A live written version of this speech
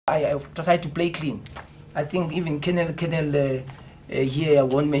I try to play clean. I think even Colonel here, I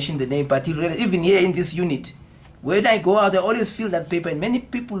won't mention the name, but even here in this unit, when I go out, I always feel that paper, and many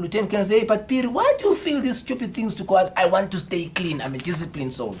people, Lieutenant Colonel, say, hey, but Phiri, why do you feel these stupid things to go out? I want to stay clean. I'm a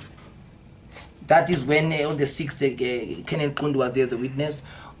disciplined soul. That is when on the 6th, Colonel Kundu was there as a witness.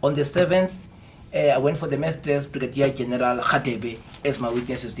 On the 7th, I went for the master's, Brigadier General Khatebe, as my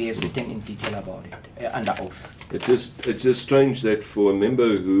witnesses there, has written in detail about it, under oath. It's just strange that for a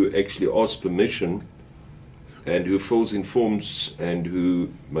member who actually asks permission and who fills in forms and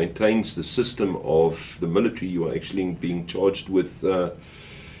who maintains the system of the military, you are actually being charged with,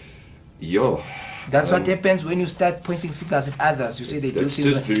 That's what happens when you start pointing fingers at others. You say they do things.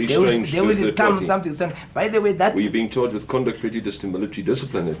 Just very strange. They will come something. By the way, that... Were you being charged with conduct prejudice to military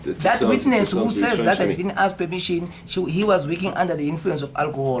discipline? That witness who says that I didn't ask permission, he was working under the influence of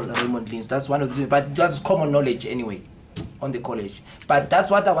alcohol, Raymond Lins. That's one of the things. But it was common knowledge anyway on the college. But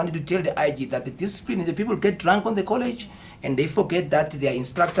that's what I wanted to tell the IG, that the discipline is the people get drunk on the college and they forget that they are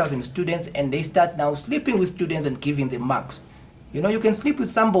instructors and students, and they start now sleeping with students and giving them marks. You know, you can sleep with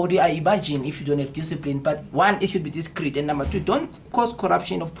somebody, I imagine, if you don't have discipline, but one, it should be discreet, and number two, don't cause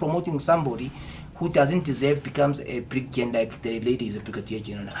corruption of promoting somebody who doesn't deserve, becomes a brigadier, like the lady is a brigadier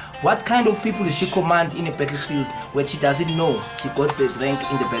general. What kind of people is she command in a battlefield where she doesn't know she got the rank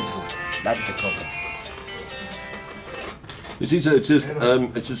in the bedroom? That is the problem. You see, so it's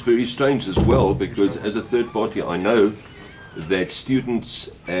just very strange as well, because as a third party, I know that students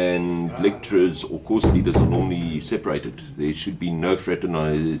and lecturers or course leaders are normally separated. There should be no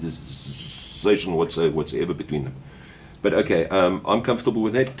fraternization whatsoever between them. But okay, I'm comfortable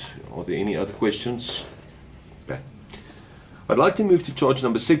with that. Are there any other questions? Okay. I'd like to move to charge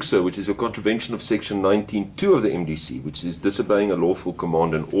number 6, sir, which is a contravention of section 19.2 of the MDC, which is disobeying a lawful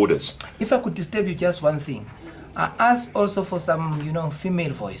command and orders. If I could disturb you just one thing, I asked also for some,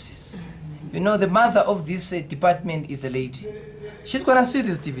 female voices. You know, the mother of this department is a lady. She's going to see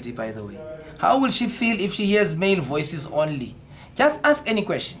this DVD, by the way. How will she feel if she hears male voices only? Just ask any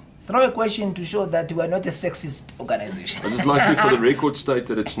question. Throw a question to show that we are not a sexist organization. I'd just like to, for the record, state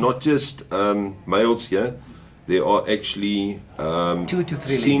that it's not just males here. There are actually 2 to 3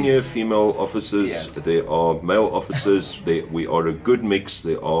 senior ladies. Female officers. Yes. There are male officers. We are a good mix.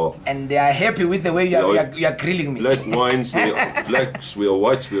 And they are happy with the way you are grilling me. Black wines, we are blacks, we are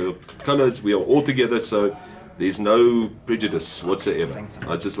whites, we are coloreds, we are all together. So there's no prejudice whatsoever. Thanks.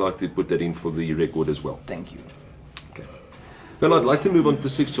 I'd just like to put that in for the record as well. Thank you. Okay. Well, I'd like to move on to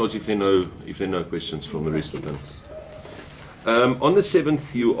 6 charge if there are no questions from the rest of us. On the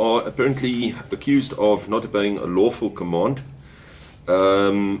 7th, you are apparently accused of not obeying a lawful command,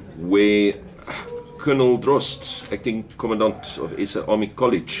 where Colonel Drost, acting commandant of SA Army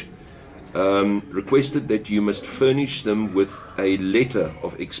College, requested that you must furnish them with a letter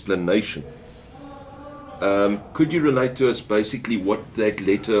of explanation. Could you relate to us basically what that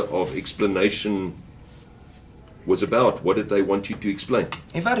letter of explanation was about? What did they want you to explain?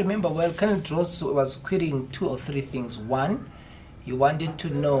 If I remember well, Colonel Drost was querying 2 or 3 things. One, he wanted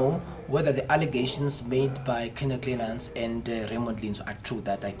to know whether the allegations made by Colonel Clements and Raymond Lins are true,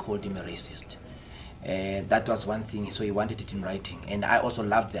 that I called him a racist. That was one thing, so he wanted it in writing. And I also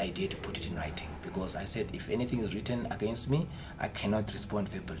loved the idea to put it in writing, because I said if anything is written against me, I cannot respond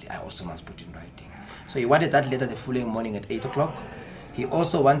verbally. I also must put it in writing. So he wanted that letter the following morning at 8 o'clock. He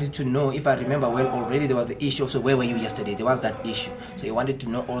also wanted to know, if I remember well, already there was the issue, so where were you yesterday? There was that issue. So he wanted to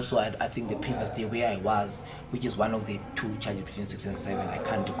know also, I think the previous day, where I was, which is one of the 2 charges between 6 and 7, I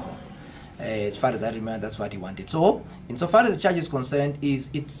can't recall. As far as I remember, that's what he wanted. So, insofar as the charge is concerned,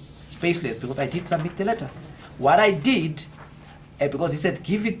 it's baseless, because I did submit the letter. What I did, because he said,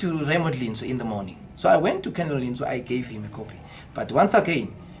 give it to Raymond Lins in the morning. So I went to Colonel Lins, so I gave him a copy. But once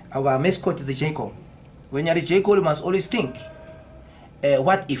again, our mascot is a J-call. When you're a J-call, you must always think,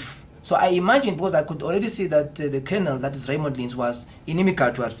 what if? So I imagined, because I could already see that the colonel, that is Raymond Lins, was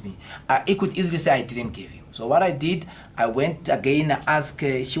inimical towards me. He could easily say I didn't give him. So what I did, I went again, asked,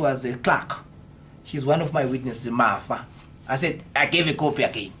 she was a clerk. She's one of my witnesses, Mafa. I said, I gave a copy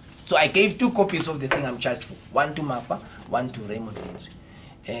again. So I gave 2 copies of the thing I'm charged for. One to Mafa, one to Raymond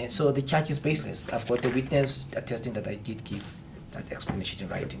Lins. So the charge is baseless. I've got a witness attesting that I did give that explanation in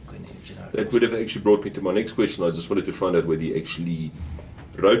writing. That would have actually brought me to my next question. I just wanted to find out whether you actually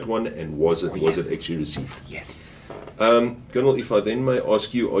wrote one, and was it actually received? Yes. Colonel, if I then may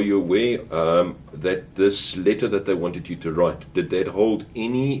ask you, are you aware that this letter that they wanted you to write, did that hold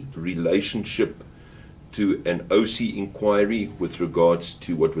any relationship to an OC inquiry with regards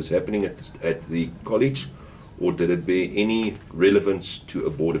to what was happening at the college, or did it bear any relevance to a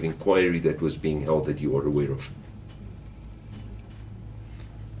board of inquiry that was being held that you are aware of?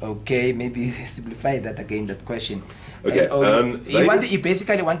 Okay, maybe simplify that again, that question. Okay, He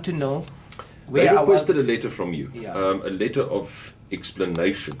basically want to know they where I was. requested a letter from you, Yeah. a letter of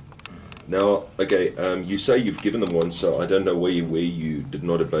explanation. Now, okay, you say you've given them one, so I don't know where you did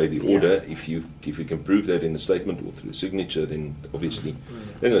not obey the order. If you can prove that in a statement or through a signature, then obviously.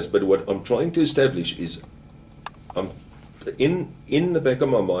 Anyways, but what I'm trying to establish is, in the back of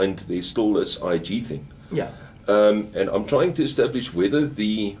my mind, there's still this IG thing. Yeah. And I'm trying to establish whether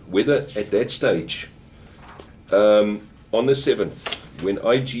at that stage, on the 7th, when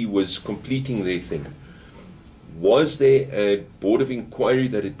IG was completing their thing, was there a board of inquiry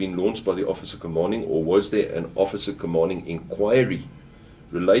that had been launched by the officer commanding, or was there an officer commanding inquiry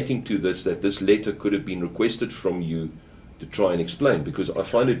relating to this, that this letter could have been requested from you to try and explain? Because I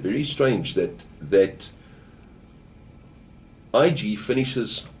find it very strange that IG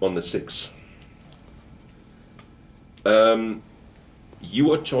finishes on the 6th.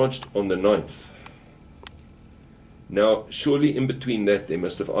 You are charged on the 9th. Now, surely in between that, there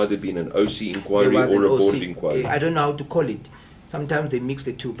must have either been an OC inquiry or a board of inquiry. I don't know how to call it. Sometimes they mix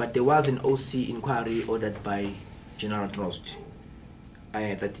the two, but there was an OC inquiry ordered by General Trost.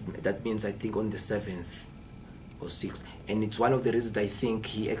 That means, I think, on the 7th or 6th. And it's one of the reasons I think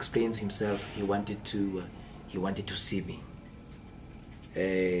he explains himself. He wanted to see me.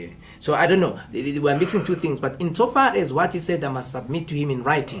 So I don't know. They were mixing two things. But insofar as what he said, I must submit to him in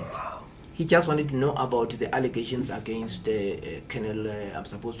writing. He just wanted to know about the allegations against Colonel, I'm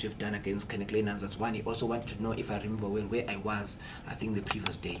supposed to have done against Colonel Lenans. That's one. He also wanted to know if I remember well where I was, I think the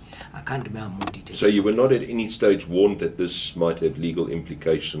previous day. I can't remember more details. So you were not at any stage warned that this might have legal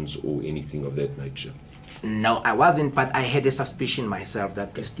implications or anything of that nature? No, I wasn't, but I had a suspicion myself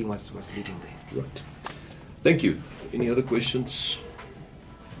that this thing was leading there. Right. Thank you. Any other questions?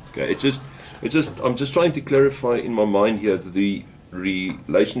 Okay, I'm just trying to clarify in my mind here the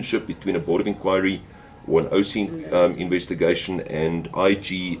relationship between a board of inquiry or an OC investigation and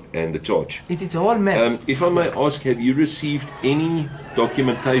IG and the charge. It's a whole mess. If I may ask, have you received any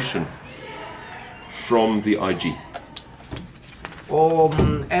documentation from the IG?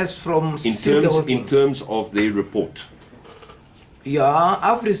 As from in terms of their report? Yeah,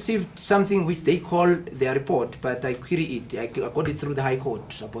 I've received something which they call their report, but I query it. I got it through the High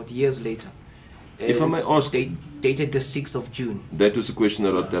Court about years later. If I may ask, dated the 6th of June. That was the question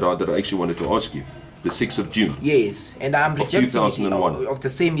that I actually wanted to ask you. The 6th of June. Yes, and I'm rejecting 2001. it of the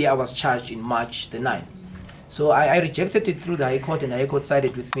same year I was charged in March the 9th. So I rejected it through the High Court, and the High Court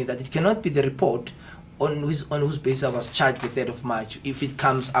sided with me that it cannot be the report on whose basis I was charged the 3rd of March if it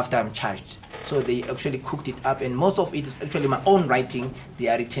comes after I'm charged. So they actually cooked it up, and most of it is actually my own writing they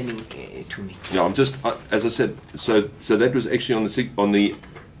are returning to me. Yeah, I'm just, as I said, so that was actually on the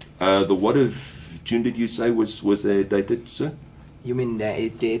what of June did you say was there dated, sir? You mean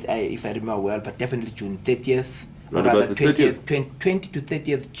if I remember well, but definitely June 30th, right, about the 30th? 20 to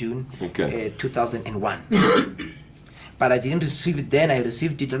 30th June, okay. 2001. But I didn't receive it then, I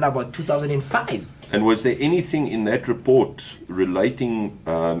received it in about 2005. And was there anything in that report relating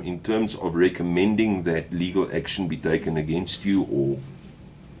in terms of recommending that legal action be taken against you, or?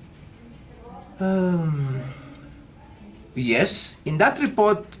 Yes, in that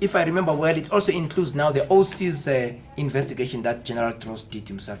report, if I remember well, it also includes now the OC's investigation that General Trost did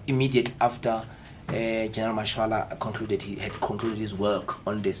himself immediately after General Mashwala had concluded his work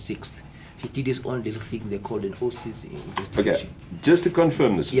on the 6th. He did his own little thing they called an OC's investigation. Okay, just to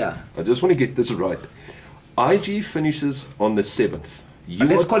confirm this, I just want to get this right. IG finishes on the 7th.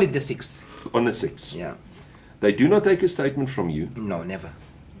 Let's call it the 6th. On the 6th. Yeah. They do not take a statement from you. No, never.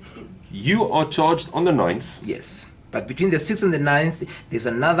 You are charged on the 9th. Yes. But between the 6th and the 9th, there's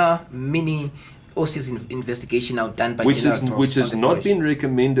another mini OC's investigation now done by General Trost. Which has not been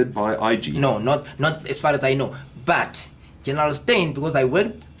recommended by IG. No, not as far as I know. But General Steyn, because I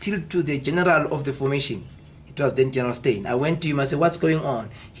went till to the general of the formation, it was then General Steyn. I went to him and said, what's going on?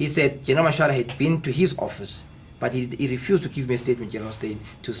 He said General Mashwala had been to his office, but he refused to give me a statement, General Steyn,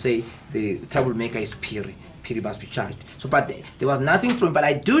 to say the troublemaker is Phiri. Phiri must be charged. So, but there was nothing from him. But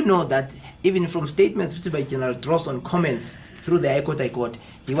I do know that even from statements written by General Trost on comments through the High Court,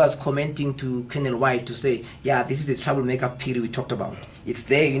 he was commenting to Colonel White to say, yeah, this is the troublemaker Phiri we talked about. It's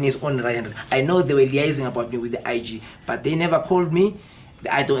there in his own right hand. I know they were liaising about me with the IG, but they never called me.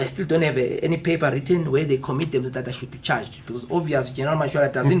 I still don't have any paper written where they commit them that I should be charged, because obviously General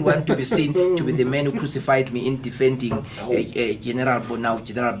Mashwala doesn't want to be seen to be the man who crucified me in defending General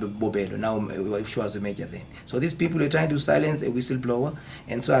Bobelo, now she was a major then. So these people are trying to silence a whistleblower,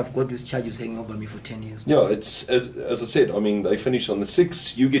 and so I've got these charges hanging over me for 10 years. Yeah, it's as I said, I mean, they finish on the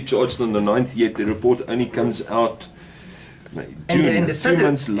 6th, you get charged on the 9th, yet the report only comes out June, 2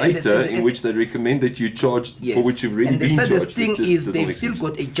 months later, in which they recommend that you charge for which you've already been charged. And the saddest thing is they've still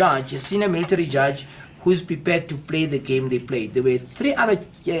got a judge, a senior military judge, who's prepared to play the game they played. There were 3 other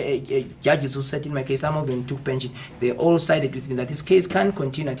judges who sat in my case. Some of them took pension. They all sided with me that this case can't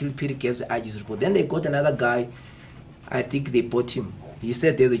continue until Phiri gets the IG's report. Then they got another guy. I think they bought him. He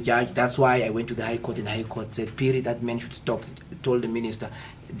said there's a judge. That's why I went to the High Court, and the High Court said, Phiri, that man should stop. Told the minister,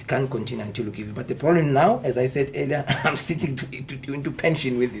 it can't continue until you give it. But the problem now, as I said earlier, I'm sitting into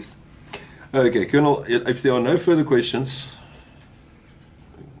pension with this. Okay, Colonel, if there are no further questions.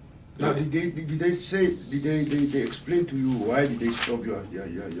 Now, did they explain to you why did they stop your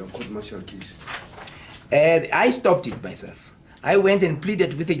court-martial case? I stopped it myself. I went and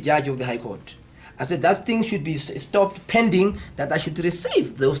pleaded with the judge of the High Court. I said that thing should be stopped pending that I should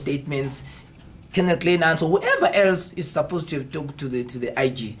receive those statements, Colonel Kleinans or whoever else is supposed to have talked to the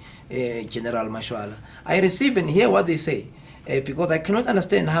IG, General Mashwala. I receive and hear what they say. Because I cannot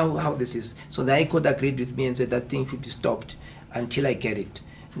understand how this is. So the High Court agreed with me and said that thing should be stopped until I get it.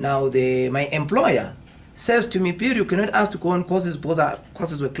 Now my employer says to me, Phiri, you cannot ask to go on courses because our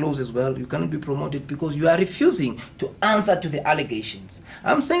courses were closed as well. You cannot be promoted because you are refusing to answer to the allegations.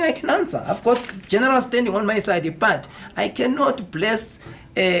 I'm saying I can answer. I've got general standing on my side, but I cannot bless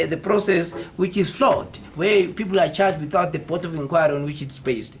the process which is flawed, where people are charged without the port of inquiry on which it's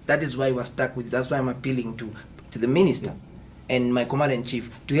based. That is why we're stuck with it. That's why I'm appealing to the minister and my commander-in-chief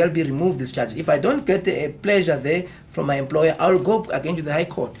to help me remove these charges. If I don't get a pleasure there from my employer, I'll go again to the High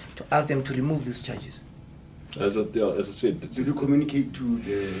Court to ask them to remove these charges. As I said, did you communicate to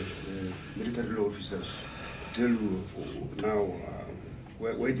the military law officers to tell you now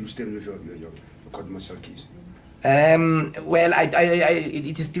where do you stand with your court-martial case? Well,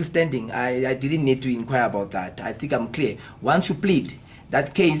 it is still standing. I didn't need to inquire about that. I think I'm clear. Once you plead,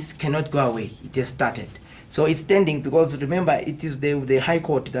 that case cannot go away. It has started. So it's standing because, remember, it is the High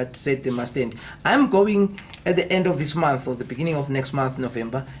Court that said they must end. I'm going at the end of this month or the beginning of next month,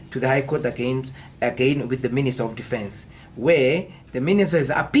 November, to the High Court again with the Minister of Defense, where the Minister has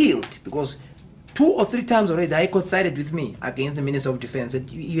appealed because 2 or 3 times already the High Court sided with me against the Minister of Defense. Said,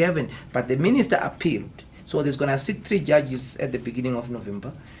 you haven't. But the Minister appealed. So there's going to sit 3 judges at the beginning of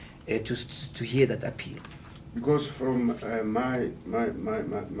November to hear that appeal. Because from my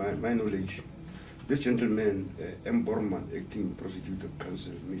knowledge, this gentleman, M. Borman, acting prosecutor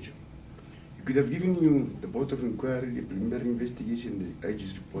counsel major, he could have given you the board of inquiry, the preliminary investigation, the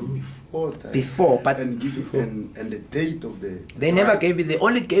IG's report before time. And the date of the... They never gave me, they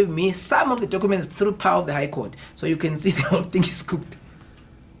only gave me some of the documents through power of the High Court. So you can see the whole thing is cooked.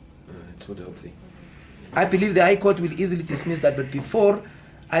 It's not healthy. I believe the High Court will easily dismiss that, but before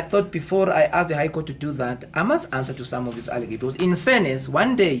I asked the High Court to do that, I must answer to some of these allegations. In fairness,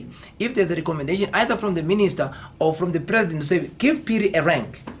 one day, if there's a recommendation either from the minister or from the president to say, give Phiri a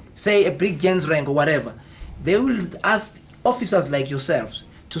rank, say a brigadier rank or whatever, they will ask officers like yourselves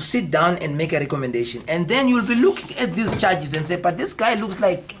to sit down and make a recommendation. And then you'll be looking at these charges and say, but this guy looks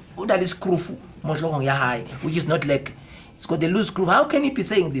like Udalis Krufu, which is not like, it's got a loose Krufu. How can he be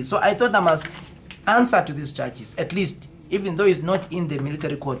saying this? So I thought I must answer to these charges, at least, even though it's not in the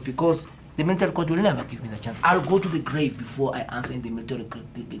military court, because the military court will never give me the chance. I'll go to the grave before I answer in the military court,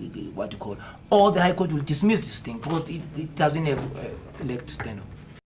 what you call, or the High Court will dismiss this thing because it doesn't have a leg to stand on.